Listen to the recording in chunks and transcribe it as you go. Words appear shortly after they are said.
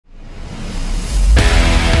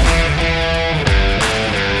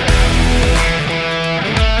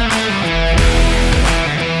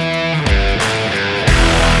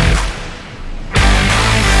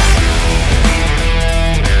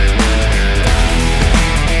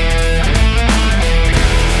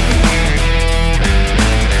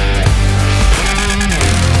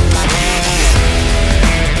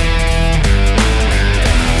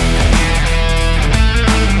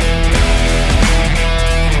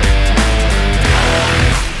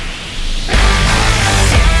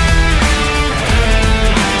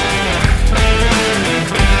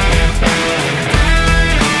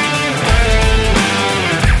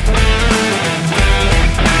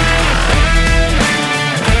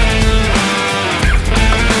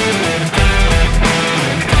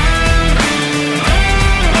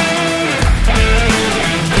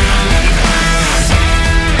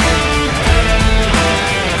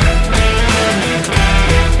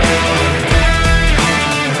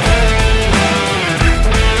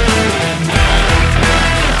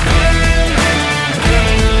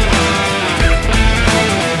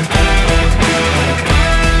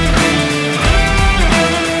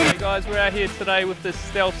guys, we're out here today with the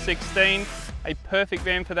Stealth 16, a perfect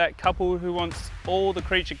van for that couple who wants all the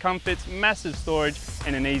creature comforts, massive storage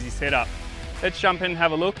and an easy setup. Let's jump in and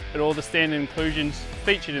have a look at all the standard inclusions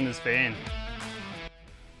featured in this van.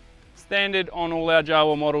 Standard on all our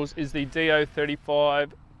Jawa models is the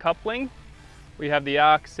DO35 coupling. We have the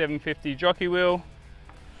ARC 750 jockey wheel.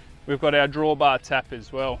 We've got our drawbar tap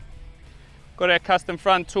as well. Got our custom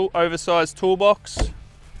front oversized toolbox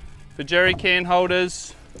for jerry can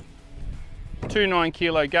holders, 2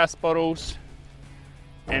 9-kilo gas bottles,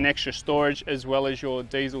 and extra storage, as well as your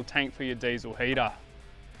diesel tank for your diesel heater.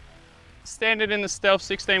 Standard in the Stealth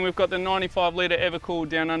 16, we've got the 95-litre Evercool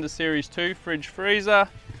Down Under Series 2 fridge freezer,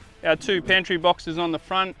 our 2 pantry boxes on the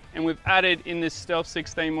front, and we've added in this Stealth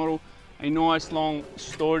 16 model a nice long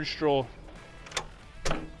storage drawer.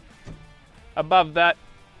 Above that,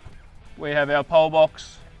 we have our pole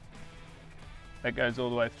box that goes all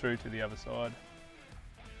the way through to the other side.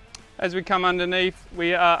 As we come underneath,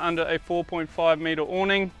 we are under a 4.5 metre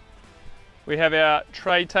awning. We have our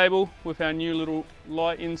tray table with our new little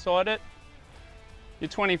light inside it, your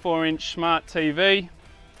 24-inch smart TV,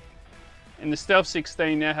 and the Stealth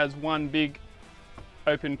 16 now has one big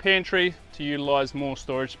open pantry to utilise more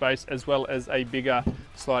storage space, as well as a bigger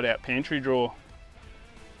slide out pantry drawer.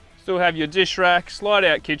 Still have your dish rack, slide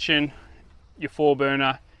out kitchen, your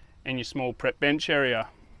 4-burner and your small prep bench area.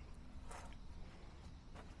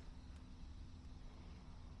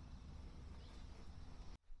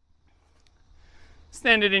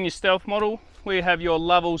 Standard in your Stealth model, we have your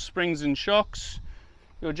Lovell springs and shocks,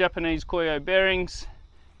 your Japanese Koyo bearings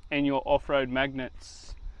and your off-road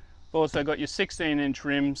magnets. We've also got your 16-inch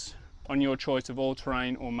rims on your choice of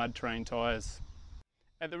all-terrain or mud-terrain tyres.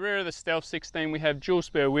 At the rear of the Stealth 16 we have dual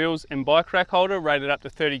spare wheels and bike rack holder rated up to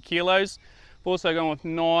 30 kilos. We've also gone with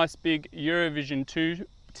nice big Eurovision 2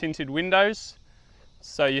 tinted windows,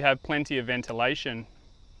 so you have plenty of ventilation.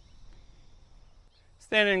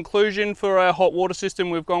 Standard inclusion for our hot water system,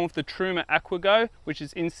 we've gone with the Truma AquaGo, which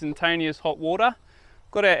is instantaneous hot water.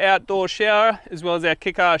 Got our outdoor shower as well as our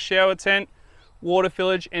kick-ass shower tent, water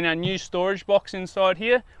fillage, and our new storage box inside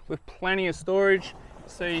here with plenty of storage.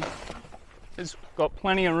 See, it's got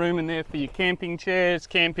plenty of room in there for your camping chairs,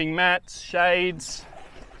 camping mats, shades.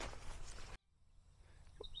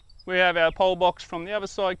 We have our pole box from the other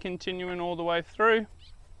side continuing all the way through,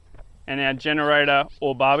 and our generator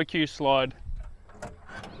or barbecue slide.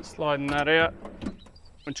 Sliding that out,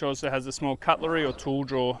 which also has a small cutlery or tool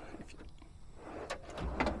drawer.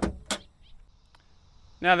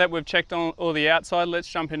 Now that we've checked on all the outside, let's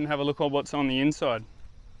jump in and have a look at what's on the inside.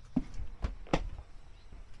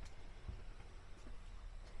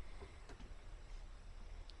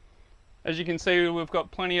 As you can see, we've got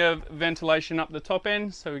plenty of ventilation up the top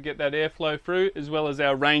end, so we get that airflow through, as well as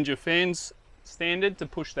our range of fans standard to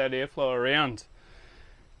push that airflow around.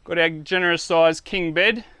 Got our generous size king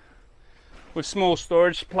bed with small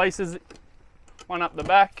storage places, one up the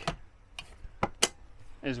back,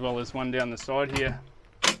 as well as one down the side here.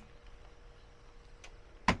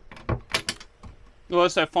 You'll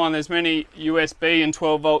also find there's many USB and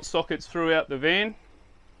 12-volt sockets throughout the van.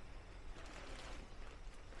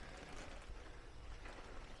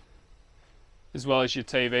 As well as your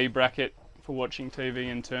TV bracket for watching TV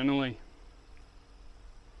internally.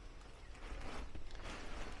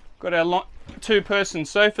 Got our 2-person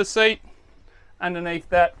sofa seat. Underneath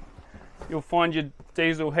that you'll find your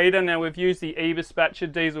diesel heater. Now we've used the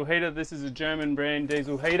Eberspacher diesel heater. This is a German brand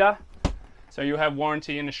diesel heater, so you'll have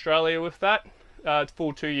warranty in Australia with that. It's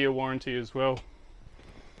full 2-year warranty as well.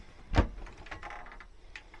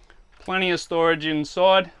 Plenty of storage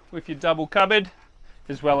inside with your double cupboard,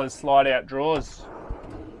 as well as slide out drawers.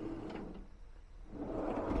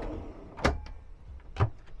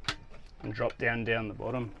 And drop down the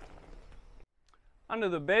bottom. Under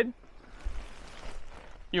the bed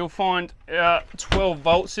you'll find our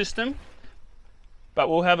 12-volt system, but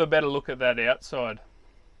we'll have a better look at that outside.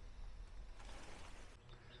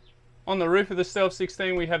 On the roof of the Stealth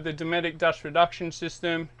 16 we have the Dometic dust reduction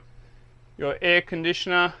system, your air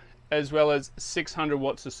conditioner, as well as 600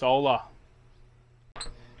 watts of solar.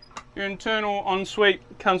 Your internal ensuite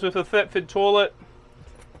comes with a Thetford toilet,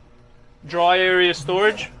 dry area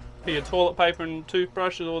storage for your toilet paper and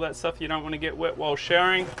toothbrushes, all that stuff you don't want to get wet while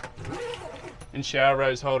showering, and shower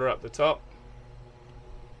rose holder up the top.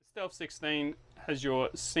 The Stealth 16 has your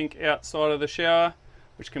sink outside of the shower,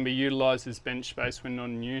 which can be utilised as bench space when not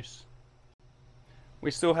in use.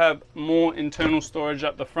 We still have more internal storage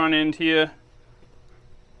up the front end here.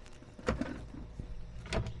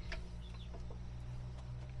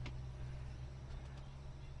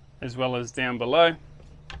 As well as down below.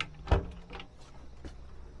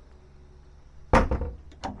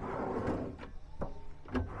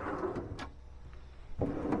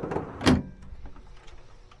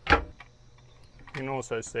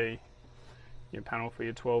 also see your panel for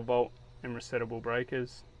your 12 volt and resettable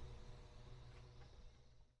breakers.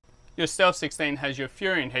 Your Stealth 16 has your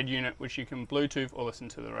Furion head unit, which you can Bluetooth or listen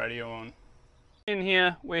to the radio on. In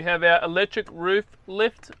here we have our electric roof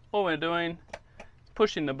lift. All we're doing is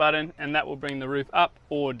pushing the button and that will bring the roof up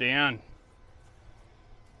or down.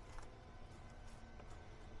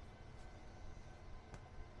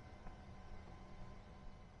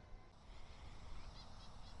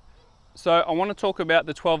 So I want to talk about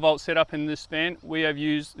the 12 volt setup in this van. We have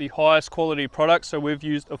used the highest quality product, so we've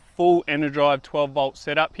used a full Enerdrive 12 volt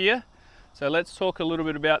setup here. So let's talk a little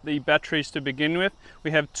bit about the batteries to begin with.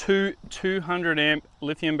 We have two 200 amp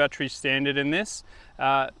lithium batteries standard in this.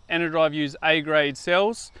 Enerdrive use A grade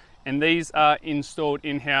cells, and these are installed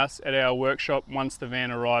in-house at our workshop once the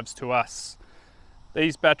van arrives to us.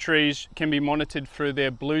 These batteries can be monitored through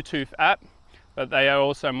their Bluetooth app, but they are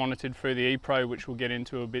also monitored through the ePro, which we'll get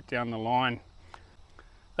into a bit down the line.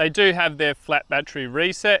 They do have their flat battery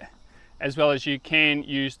reset, as well as you can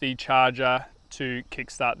use the charger to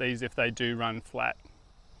kickstart these if they do run flat.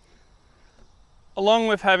 Along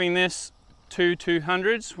with having this two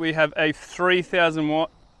 200s, we have a 3000 watt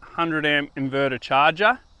 100 amp inverter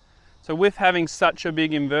charger. So with having such a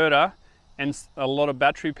big inverter and a lot of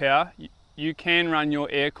battery power, you can run your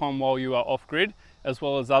aircon while you are off grid, as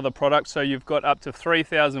well as other products. So you've got up to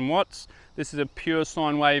 3000 watts. This is a pure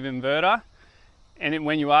sine wave inverter. And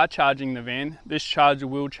when you are charging the van, this charger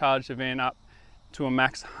will charge the van up to a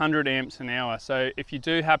max 100 amps an hour. So if you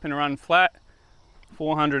do happen to run flat,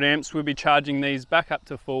 400 amps, we'll be charging these back up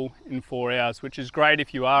to full in 4 hours, which is great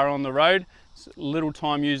if you are on the road. It's little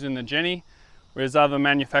time using the Jenny, whereas other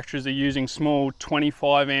manufacturers are using small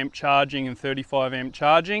 25 amp charging and 35 amp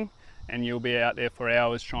charging, and you'll be out there for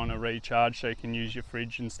hours trying to recharge so you can use your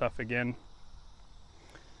fridge and stuff again.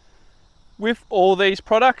 With all these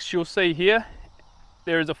products, you'll see here,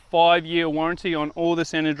 there is a 5-year warranty on all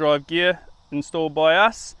this Enerdrive gear installed by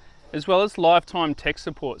us, as well as lifetime tech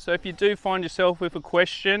support. So if you do find yourself with a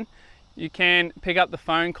question, you can pick up the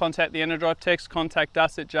phone, contact the Enerdrive techs, contact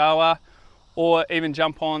us at Jawa, or even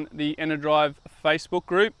jump on the Enerdrive Facebook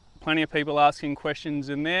group. Plenty of people asking questions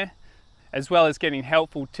in there, as well as getting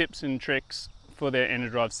helpful tips and tricks for their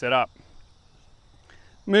Enerdrive setup.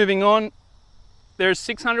 Moving on, there's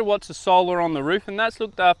 600 watts of solar on the roof, and that's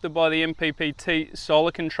looked after by the MPPT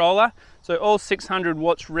solar controller. So all 600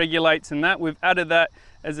 watts regulates in that. We've added that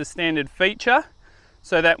as a standard feature,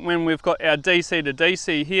 so that when we've got our DC to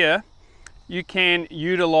DC here, you can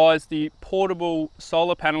utilize the portable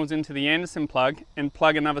solar panels into the Anderson plug and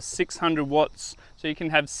plug another 600 watts. So you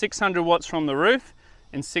can have 600 watts from the roof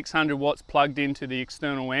and 600 watts plugged into the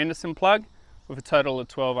external Anderson plug, with a total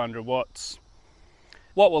of 1200 watts.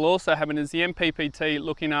 What will also happen is the MPPT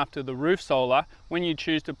looking after the roof solar. When you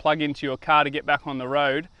choose to plug into your car to get back on the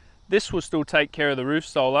road, this will still take care of the roof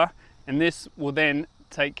solar, and this will then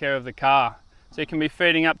take care of the car. So you can be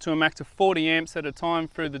feeding up to a max of 40 amps at a time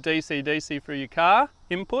through the DC through your car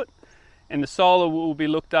input, and the solar will be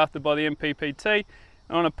looked after by the MPPT.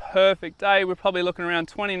 And on a perfect day, we're probably looking around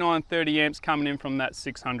 29-30 amps coming in from that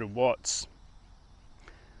 600 watts.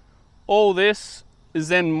 All this is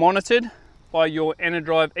then monitored by your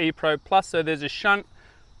Enerdrive ePro Plus. So there's a shunt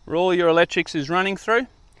where all your electrics is running through.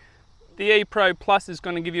 The ePro Plus is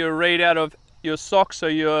going to give you a readout of your SOC, so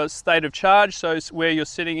your state of charge, so it's where you're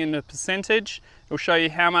sitting in the percentage. It'll show you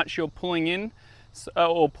how much you're pulling in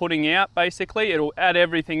or putting out basically. It'll add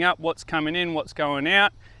everything up, what's coming in, what's going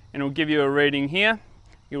out, and it'll give you a reading here.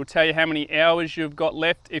 It will tell you how many hours you've got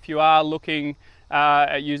left if you are looking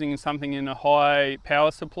at using something in a high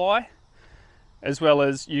power supply. As well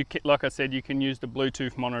as, like I said, you can use the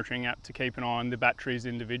Bluetooth monitoring app to keep an eye on the batteries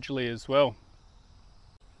individually as well.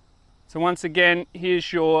 So once again,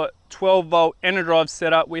 here's your 12 volt Enerdrive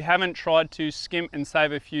setup. We haven't tried to skimp and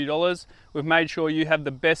save a few dollars. We've made sure you have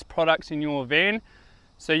the best products in your van,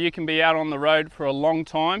 so you can be out on the road for a long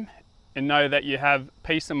time and know that you have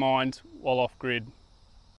peace of mind while off grid.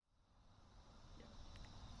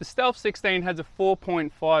 The Stealth 16 has a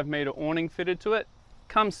 4.5 meter awning fitted to it.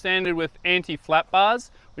 Comes standard with anti-flap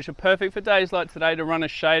bars, which are perfect for days like today to run a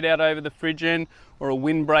shade out over the fridge end or a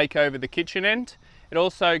windbreak over the kitchen end. It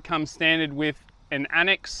also comes standard with an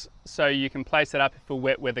annex, so you can place it up for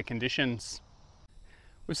wet weather conditions.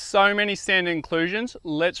 With so many standard inclusions,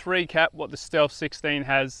 let's recap what the Stealth 16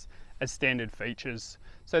 has as standard features.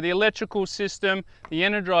 So the electrical system, the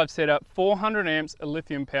Enerdrive setup, 400 amps of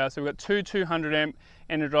lithium power, so we've got two 200 amp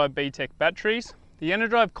Enerdrive BTEC batteries. The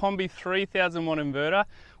Enerdrive Combi 3000 watt inverter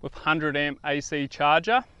with 100 amp AC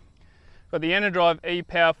charger. Got the Enerdrive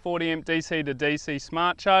ePower 40 amp DC to DC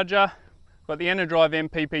smart charger. Got the Enerdrive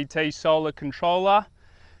MPPT solar controller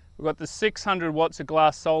We've got the 600 watts of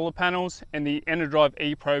glass solar panels and the Enerdrive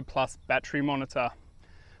E Pro Plus battery monitor.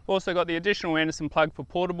 We've also got the additional Anderson plug for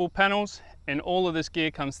portable panels, and all of this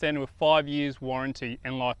gear comes standard with 5 years warranty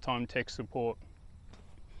and lifetime tech support.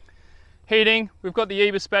 Heating, we've got the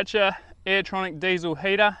Eberspacher Air Diesel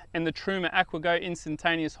Heater and the Truma AquaGo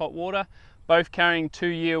Instantaneous Hot Water, both carrying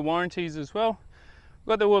 2-year warranties as well.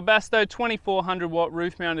 We've got the Webasto 2400 watt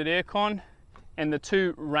roof mounted aircon and the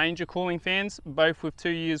 2 Ranger cooling fans, both with 2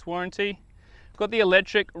 years warranty. We've got the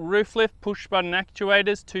electric roof lift push button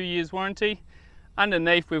actuators, 2 years warranty.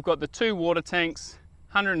 Underneath we've got the 2 water tanks,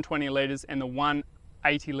 120 litres, and the 1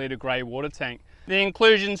 80 litre grey water tank. The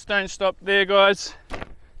inclusions don't stop there, guys.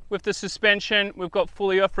 With the suspension, we've got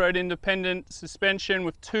fully off-road independent suspension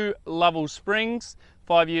with 2 level springs,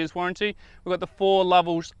 5 years warranty. We've got the 4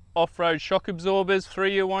 levels off-road shock absorbers,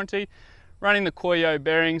 3-year warranty. Running the Koyo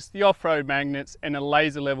bearings, the off-road magnets, and a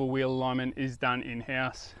laser level wheel alignment is done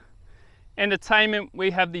in-house. Entertainment, we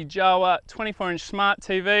have the Jawa 24-inch smart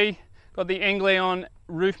TV, got the Anglion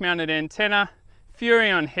roof-mounted antenna,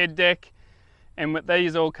 Furion head deck, and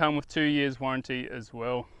these all come with 2 years warranty as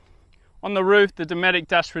well. On the roof, the Dometic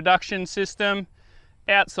dust reduction system.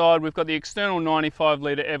 Outside, we've got the external 95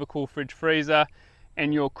 litre Evercool fridge freezer,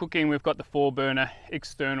 and your cooking, we've got the 4-burner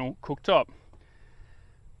external cooktop.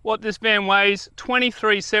 What this van weighs,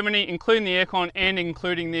 2370, including the aircon and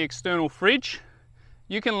including the external fridge.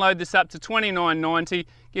 You can load this up to 2990,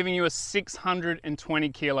 giving you a 620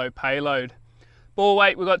 kilo payload. Bore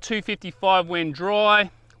weight, we've got 255 when dry.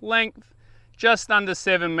 Length, just under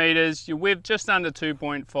 7 meters. Your width, just under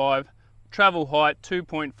 2.5. Travel height,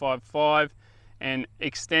 2.55. And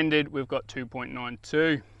extended, we've got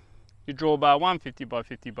 2.92. Your drawbar, 150 by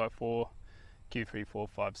 50 by 4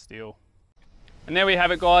 Q345 steel. And there we have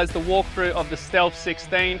it, guys, the walkthrough of the Stealth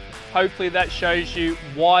 16. Hopefully that shows you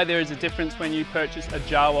why there is a difference when you purchase a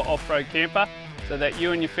Jawa off-road camper, so that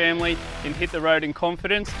you and your family can hit the road in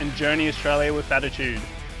confidence and journey Australia with attitude.